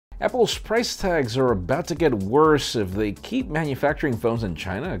Apple's price tags are about to get worse if they keep manufacturing phones in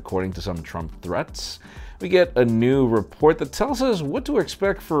China, according to some Trump threats. We get a new report that tells us what to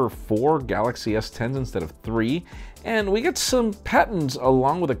expect for 4 Galaxy S10s instead of 3, and we get some patents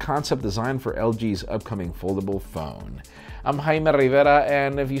along with a concept design for LG's upcoming foldable phone. I'm Jaime Rivera,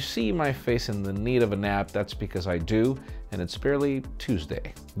 and if you see my face in the need of a nap, that's because I do, and it's barely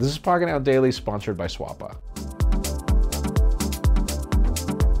Tuesday. This is Pocketnow Daily, sponsored by Swappa.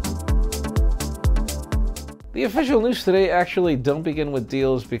 The official news today actually don't begin with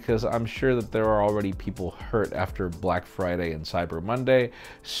deals because I'm sure that there are already people hurt after Black Friday and Cyber Monday.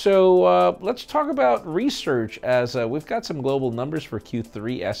 So let's talk about research as we've got some global numbers for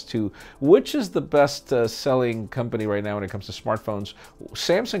Q3 as to which is the best selling company right now when it comes to smartphones.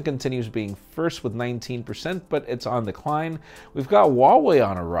 Samsung continues being first with 19%, but it's on decline. We've got Huawei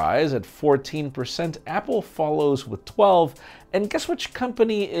on a rise at 14%. Apple follows with 12%. And guess which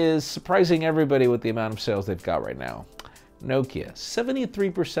company is surprising everybody with the amount of sales they've got right now? Nokia,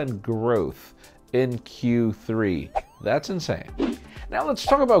 73% growth in Q3. That's insane. Now let's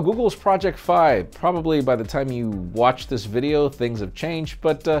talk about Google's Project Fi. Probably by the time you watch this video, things have changed,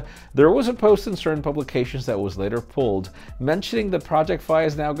 but there was a post in certain publications that was later pulled mentioning that Project Fi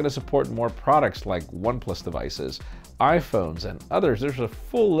is now going to support more products like OnePlus devices, iPhones, and others. There's a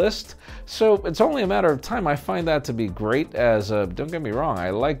full list, so it's only a matter of time. I find that to be great as, don't get me wrong, I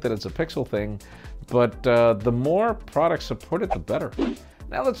like that it's a Pixel thing, but the more products supported, the better.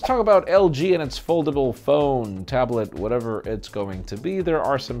 Now let's talk about LG and its foldable phone, tablet, whatever it's going to be. There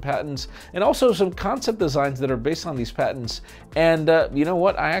are some patents and also some concept designs that are based on these patents. And you know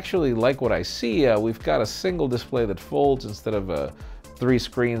what? I actually like what I see. We've got a single display that folds instead of 3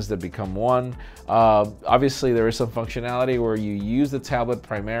 screens that become one. Obviously, there is some functionality where you use the tablet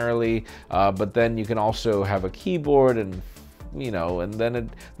primarily, but then you can also have a keyboard and and then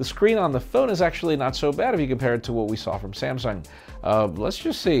the screen on the phone is actually not so bad if you compare it to what we saw from Samsung. Let's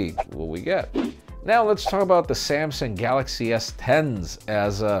just see what we get. Now let's talk about the Samsung Galaxy S10s,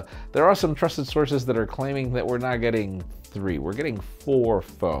 as there are some trusted sources that are claiming that we're not getting 3, we're getting 4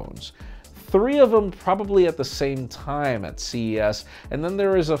 phones. 3 of them probably at the same time at CES, and then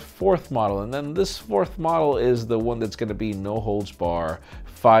there is a 4th model, and then this 4th model is the one that's going to be no holds bar,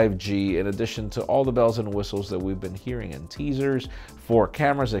 5G, in addition to all the bells and whistles that we've been hearing in teasers, 4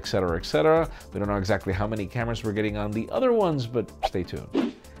 cameras, etc., etc. We don't know exactly how many cameras we're getting on the other ones, but stay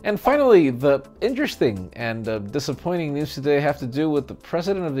tuned. And finally, the interesting and disappointing news today have to do with the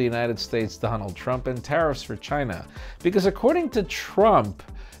President of the United States, Donald Trump, and tariffs for China. Because according to Trump,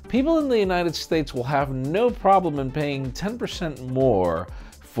 people in the United States will have no problem in paying 10% more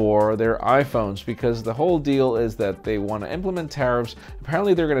for their iPhones, because the whole deal is that they want to implement tariffs.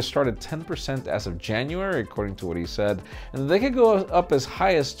 Apparently they're going to start at 10% as of January, according to what he said, and they could go up as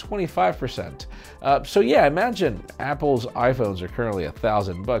high as 25%. So yeah, imagine Apple's iPhones are currently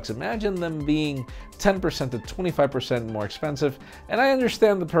 $1,000. Imagine them being 10% to 25% more expensive, and I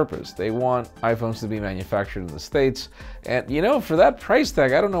understand the purpose. They want iPhones to be manufactured in the States, and for that price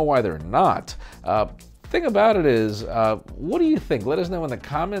tag, I don't know why they're not. Thing about it is, what do you think? Let us know in the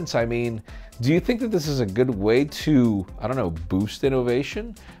comments. I mean, do you think that this is a good way to, boost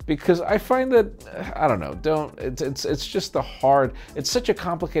innovation? Because I find that, it's just it's such a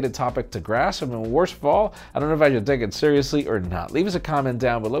complicated topic to grasp. I mean, worst of all, I don't know if I should take it seriously or not. Leave us a comment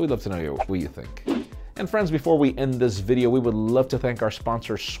down below. We'd love to know what you think. And friends, before we end this video, we would love to thank our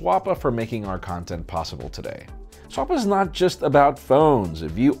sponsor, Swappa, for making our content possible today. Swappa is not just about phones.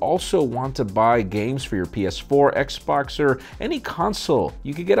 If you also want to buy games for your PS4, Xbox, or any console,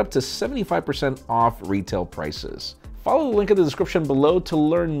 you can get up to 75% off retail prices. Follow the link in the description below to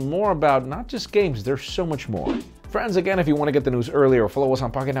learn more about not just games, there's so much more. Friends, again, if you want to get the news earlier, follow us on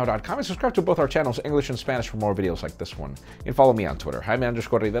PocketNow.com and subscribe to both our channels, English and Spanish, for more videos like this one. You can follow me on Twitter,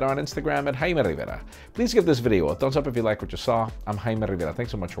 Jaime_Rivera, on Instagram at Jaime Rivera. Please give this video a thumbs up if you like what you saw. I'm Jaime Rivera.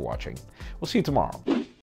 Thanks so much for watching. We'll see you tomorrow.